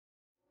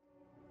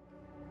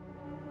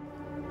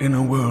In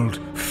a world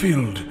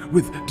filled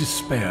with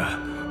despair,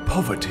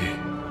 poverty,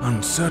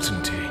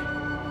 uncertainty,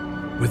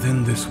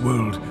 within this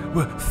world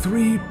were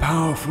three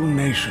powerful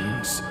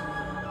nations: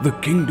 the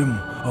Kingdom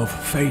of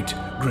Fate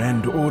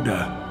Grand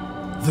Order,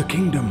 the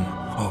Kingdom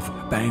of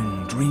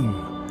Bang Dream,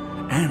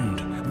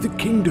 and the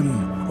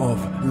Kingdom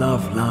of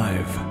Love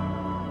Live.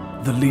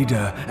 The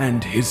leader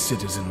and his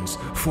citizens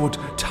fought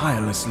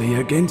tirelessly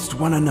against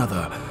one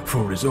another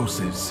for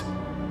resources,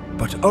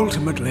 but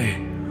ultimately,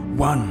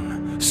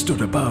 one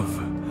stood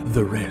above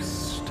the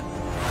rest.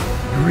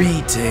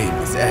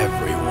 Greetings,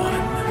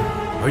 everyone.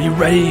 Are you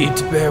ready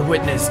to bear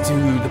witness to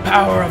the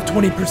power of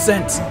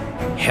 20%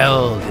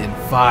 held in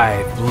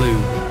 5 blue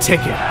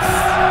tickets?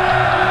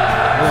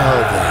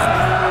 Well then,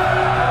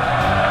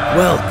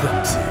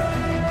 welcome to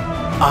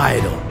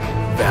Idle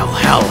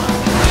Valhalla.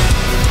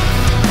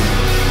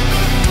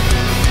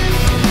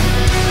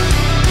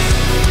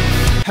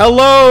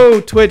 Hello,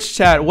 Twitch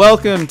chat.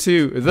 Welcome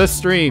to the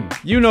stream.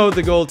 You know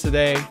the goal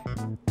today.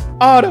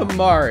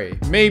 Automari,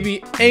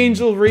 maybe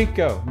Angel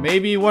Rico,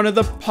 maybe one of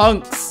the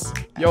punks,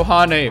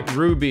 Yohane,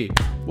 Ruby.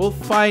 We'll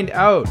find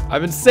out.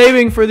 I've been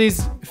saving for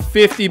these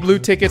 50 blue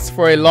tickets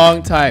for a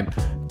long time,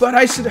 but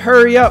I should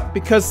hurry up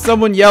because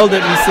someone yelled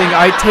at me saying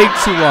I take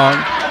too long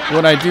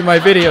when I do my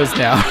videos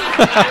now.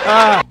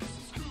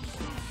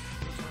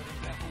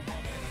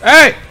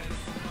 Hey!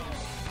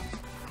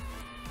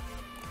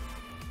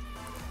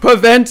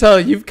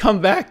 Paventa, you've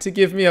come back to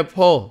give me a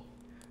pull.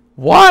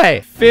 Why?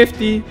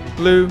 50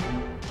 blue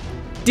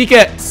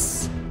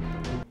tickets.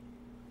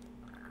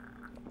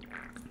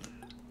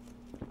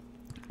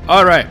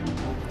 Alright.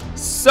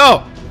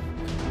 So,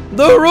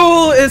 the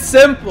rule is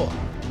simple.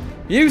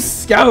 You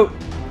scout.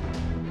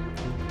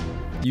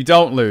 You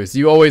don't lose.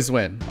 You always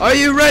win. Are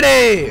you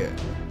ready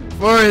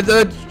for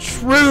the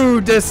true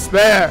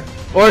despair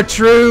or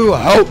true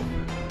hope?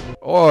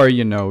 Or,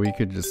 you know, we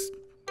could just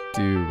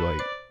do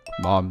like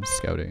mom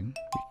scouting.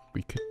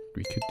 We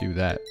could do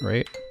that,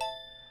 right?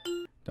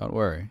 Don't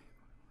worry.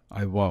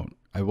 I won't.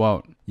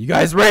 You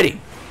guys ready?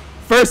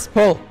 First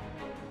pull.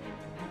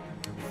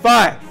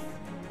 5.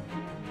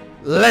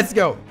 Let's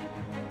go.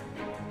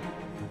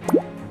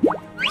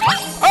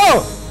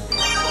 Oh!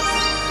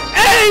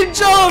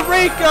 Angel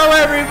Rico,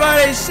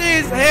 everybody!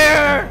 She's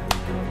here!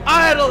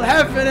 Idle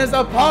heaven is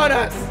upon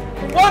us!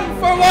 1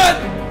 for 1!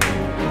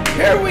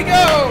 Here we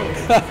go!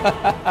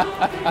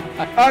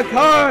 A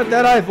card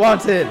that I've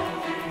wanted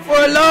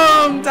for a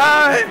long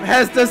time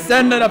has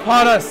descended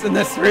upon us in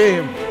this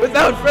stream.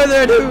 Without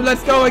further ado,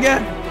 let's go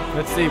again.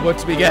 Let's see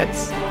what we get.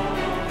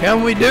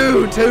 Can we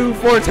do 2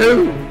 for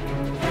 2? Nope.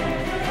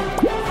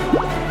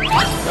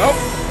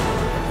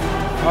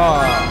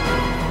 Aww.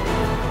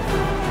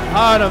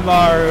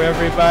 Hanamaru,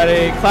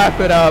 everybody. Clap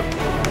it up.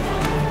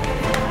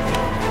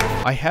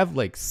 I have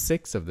like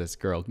 6 of this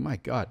girl. My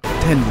god.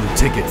 10 blue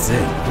tickets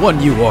in. 1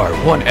 UR,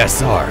 1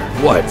 SR.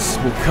 What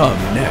will come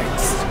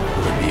next?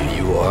 Will it be a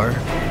UR?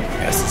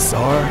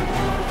 SSR?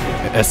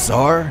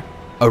 SR?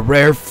 A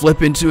rare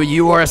flip into a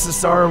UR,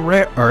 SSR,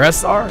 or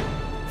SR?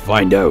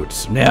 Find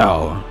out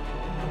now.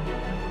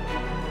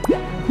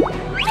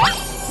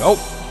 Nope.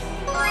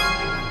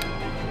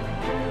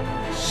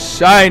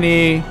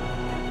 Shiny.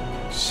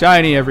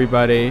 Shiny,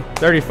 everybody.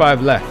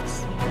 35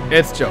 left.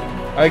 It's Joe.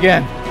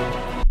 Again.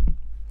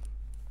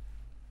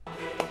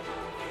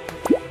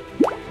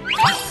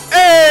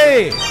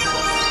 Hey!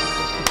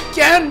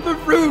 Gamba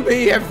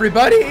Ruby,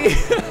 everybody!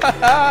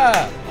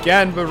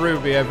 Gamba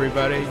Ruby,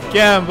 everybody.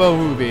 Gamba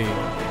Ruby.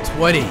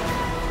 20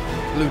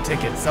 blue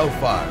tickets so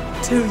far.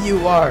 2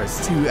 URs,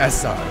 2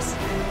 SRs.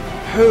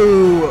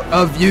 Who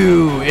of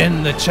you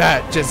in the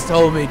chat just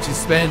told me to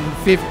spend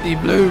 50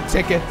 blue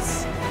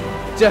tickets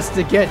just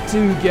to get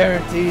 2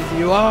 guaranteed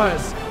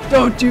URs?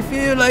 Don't you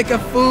feel like a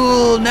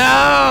fool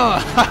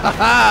now?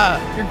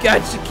 Your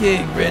Gacha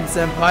King, Rin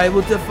Senpai,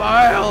 will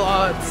defy all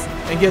odds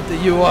and get the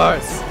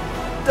URs.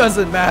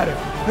 Doesn't matter.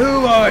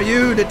 Who are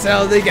you to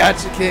tell the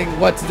Gacha King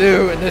what to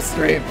do in this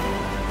stream?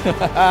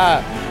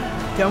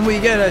 Can we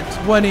get a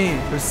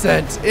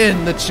 20%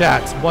 in the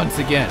chat once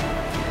again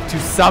to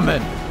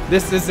summon?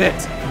 This is it,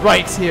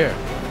 right here.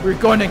 We're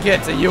going to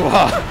get a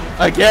UR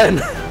again.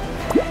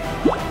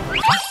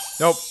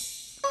 Nope.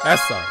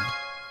 SR.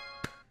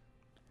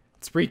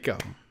 It's Rico.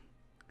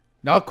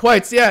 Not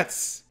quite yet,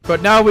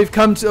 but now we've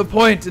come to a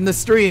point in the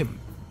stream.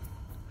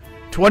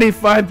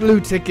 25 blue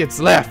tickets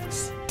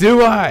left.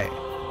 Do I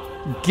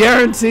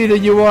guarantee the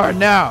UR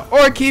now,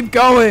 or keep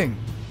going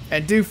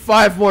and do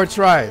 5 more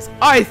tries?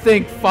 I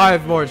think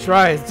 5 more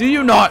tries. Do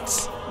you not?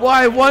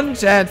 Why 1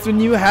 chance when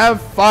you have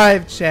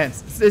 5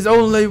 chances? There's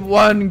only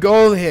 1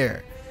 goal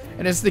here,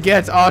 and it's to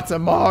get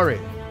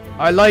Automari.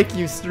 I like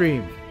you,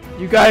 stream.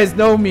 You guys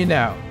know me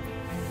now.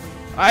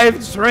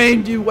 I've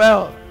trained you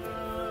well.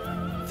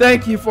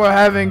 Thank you for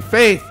having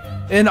faith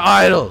in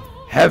Idle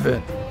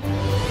Heaven. 3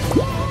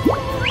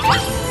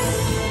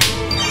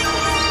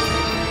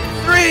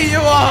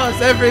 URs,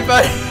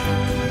 everybody!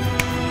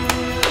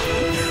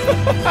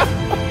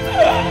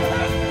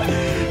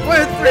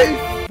 We're 3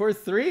 for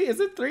 3? Is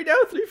it 3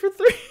 now? 3 for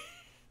 3?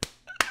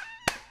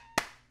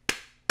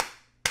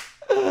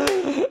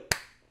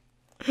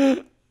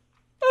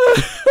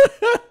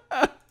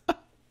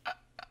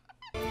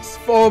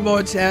 4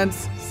 more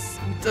chances.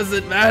 It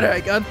doesn't matter. I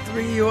got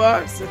 3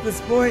 URs at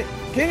this point.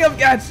 King of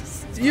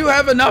Gadgets, do you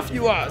have enough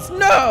URs?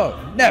 No,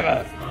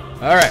 never.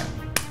 All right,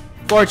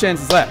 4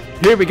 chances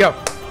left. Here we go.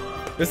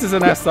 This is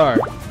an SR,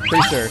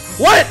 pretty sure.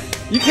 What?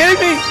 You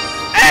kidding me?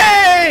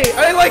 Hey,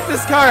 I like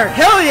this card.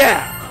 Hell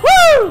yeah.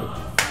 Woo!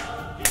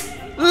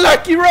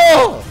 Lucky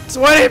roll.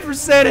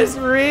 20% is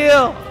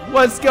real.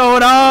 What's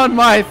going on,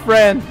 my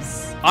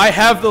friends? I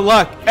have the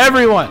luck.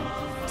 Everyone,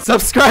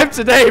 subscribe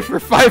today for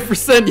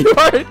 5%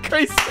 UR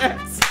increase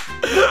chance.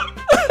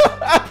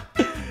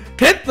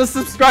 Hit the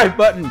subscribe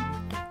button.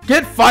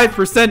 Get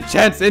 5%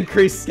 chance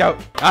increase, Scout.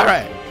 All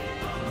right,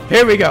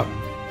 here we go.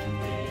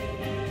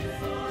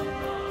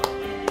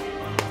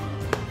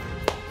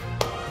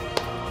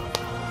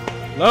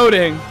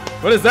 Loading.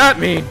 What does that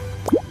mean?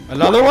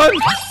 Another one?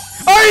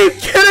 Are you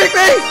kidding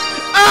me?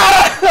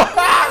 Ah!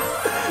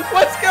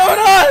 What's going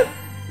on?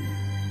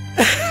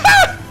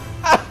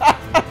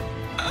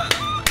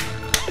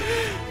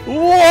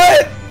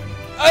 What?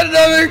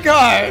 Another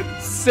card.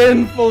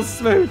 Sinful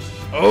smooch.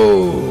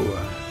 Oh,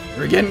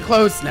 we're getting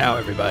close now,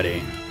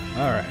 everybody.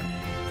 All right.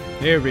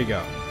 Here we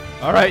go.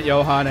 All right,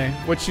 Johanne.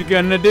 What you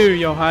gonna do,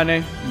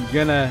 Johanne? You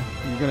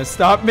gonna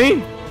stop me?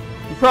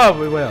 You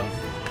probably will.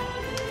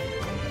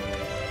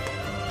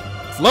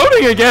 It's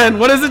loading again.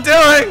 What is it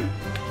doing?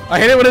 I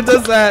hate it when it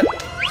does that.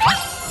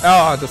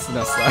 Oh, just an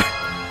SR.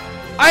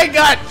 I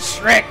got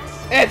tricked.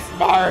 It's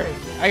Mari.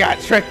 I got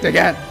tricked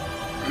again.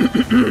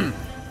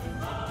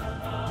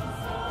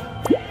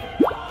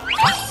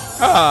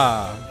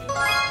 Ah,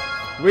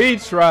 we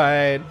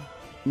tried.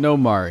 No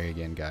Mari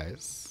again,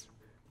 guys.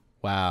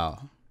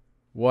 Wow,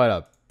 what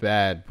a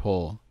bad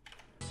pull.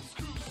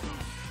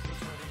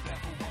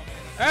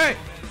 Hey!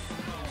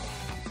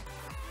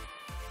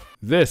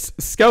 This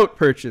Scout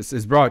purchase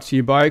is brought to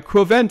you by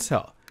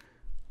Quovental.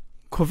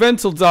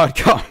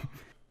 Quovental.com.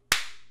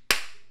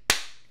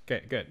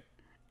 Okay, good.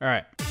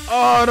 Alright.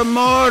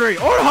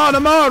 Hanamaru! Or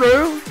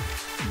Hanamaru!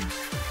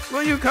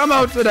 Will you come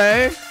out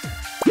today?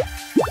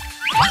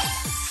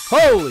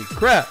 Holy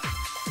crap!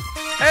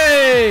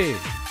 Hey!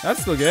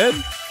 That's still good.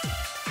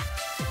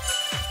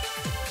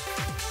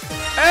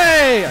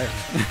 Hey!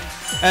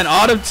 An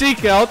Autumn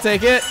Chica, I'll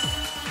take it.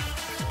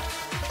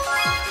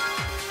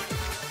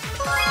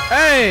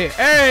 Hey!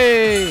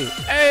 Hey!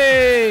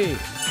 Hey!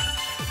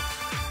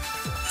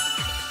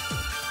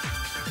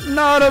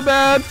 Not a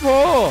bad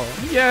pull.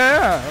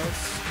 Yes.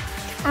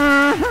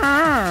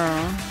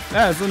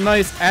 That's a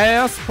nice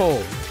ass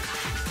pull.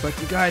 But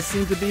you guys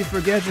seem to be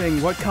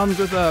forgetting what comes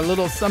with a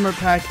little summer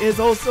pack is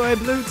also a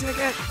blue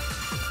ticket.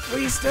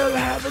 We still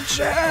have a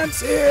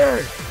chance here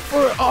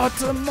for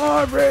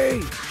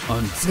Hanamaru.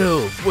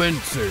 Until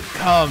winter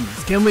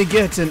comes. Can we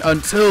get an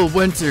until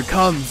winter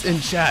comes in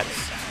chat?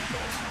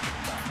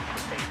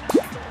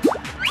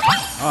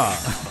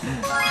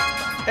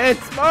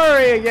 It's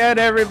Mari again,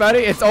 everybody.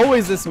 It's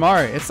always this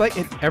Mari. It's like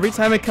every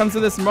time it comes to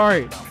this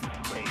Mari,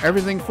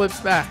 everything flips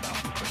back.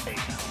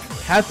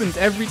 Happens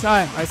every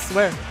time, I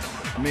swear.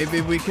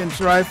 Maybe we can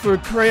try for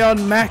Crayon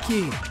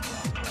Maki.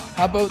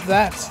 How about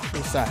that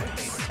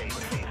besides?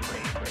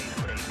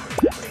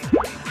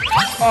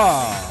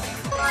 Aww.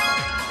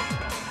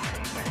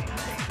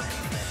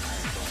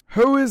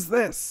 Who is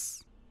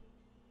this?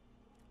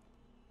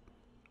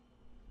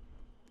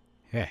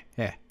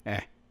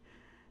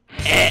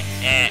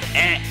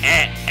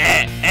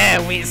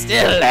 We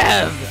still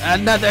have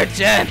another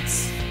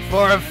chance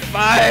for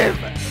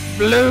 5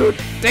 blue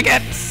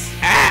tickets.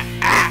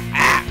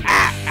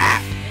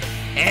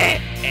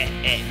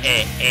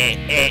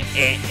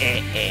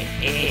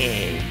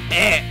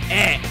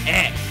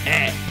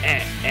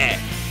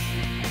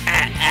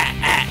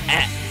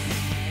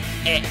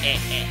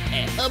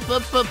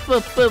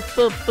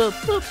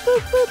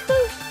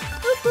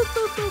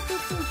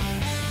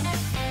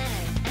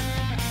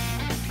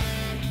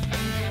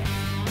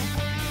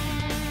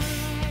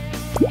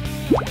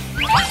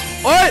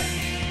 What?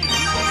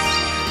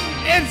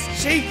 It's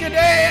Chica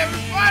Day,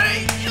 everybody!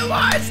 You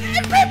guys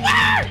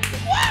everywhere!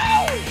 Woo!